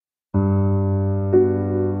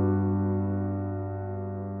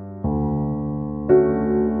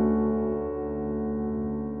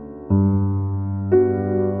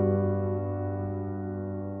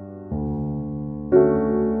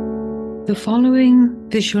The following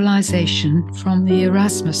visualization from the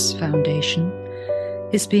Erasmus Foundation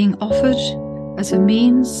is being offered as a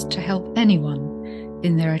means to help anyone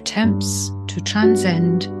in their attempts to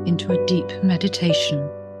transcend into a deep meditation.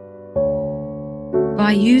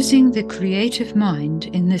 By using the creative mind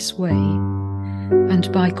in this way, and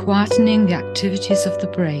by quietening the activities of the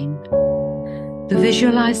brain, the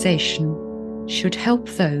visualization should help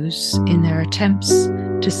those in their attempts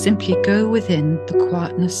to simply go within the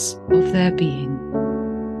quietness of their being.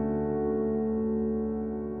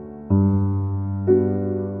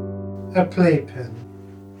 A playpen.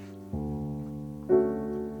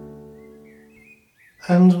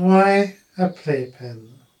 And why a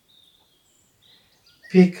playpen?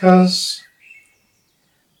 Because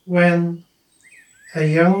when a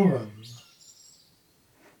young one,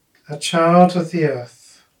 a child of the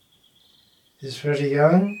earth, is very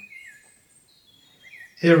young,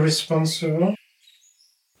 irresponsible,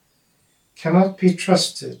 cannot be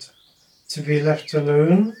trusted to be left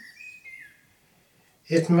alone,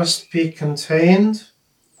 it must be contained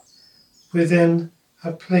within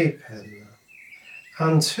a playpen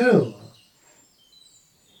until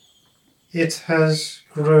it has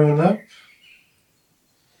grown up,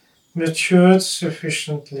 matured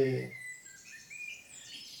sufficiently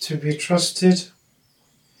to be trusted,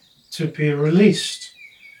 to be released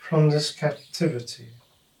from this captivity.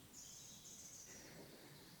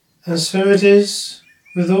 And so it is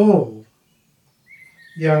with all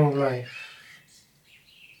young life.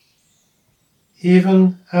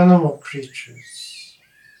 Even animal creatures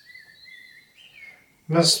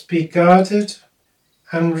must be guarded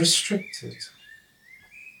and restricted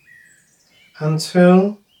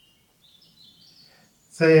until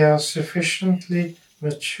they are sufficiently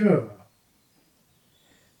mature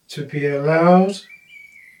to be allowed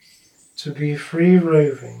to be free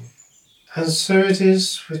roving. And so it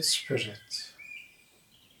is with spirit,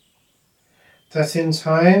 that in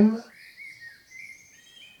time,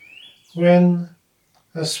 when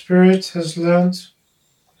a spirit has learnt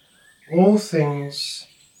all things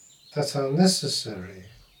that are necessary,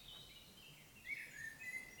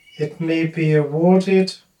 it may be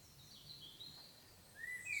awarded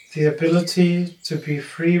the ability to be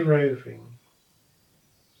free roving,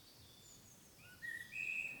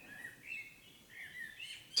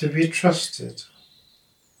 to be trusted,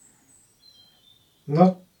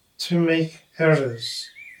 not to make errors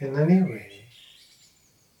in any way.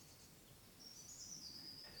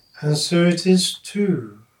 And so it is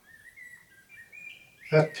too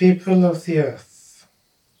that people of the earth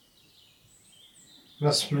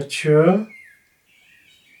must mature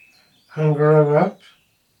and grow up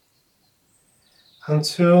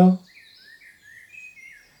until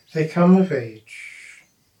they come of age,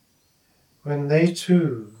 when they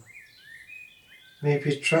too may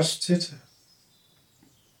be trusted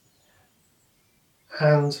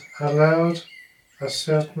and allowed a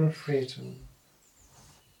certain freedom.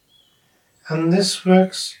 And this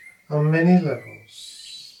works on many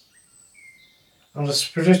levels, on a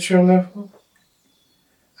spiritual level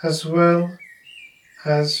as well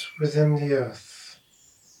as within the earth,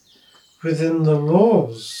 within the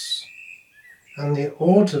laws and the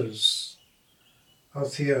orders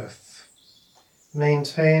of the earth,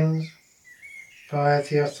 maintained by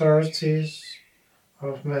the authorities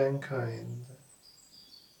of mankind,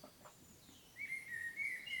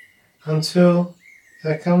 until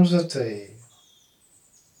there comes a day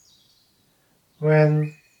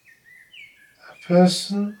when a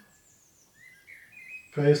person,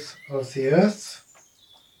 both of the earth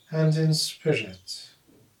and in spirit,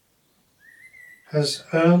 has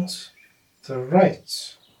earned the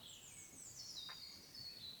right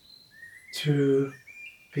to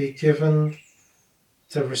be given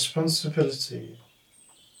the responsibility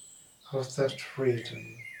of that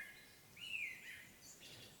freedom.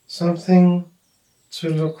 Something to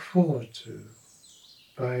look forward to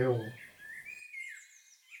by all.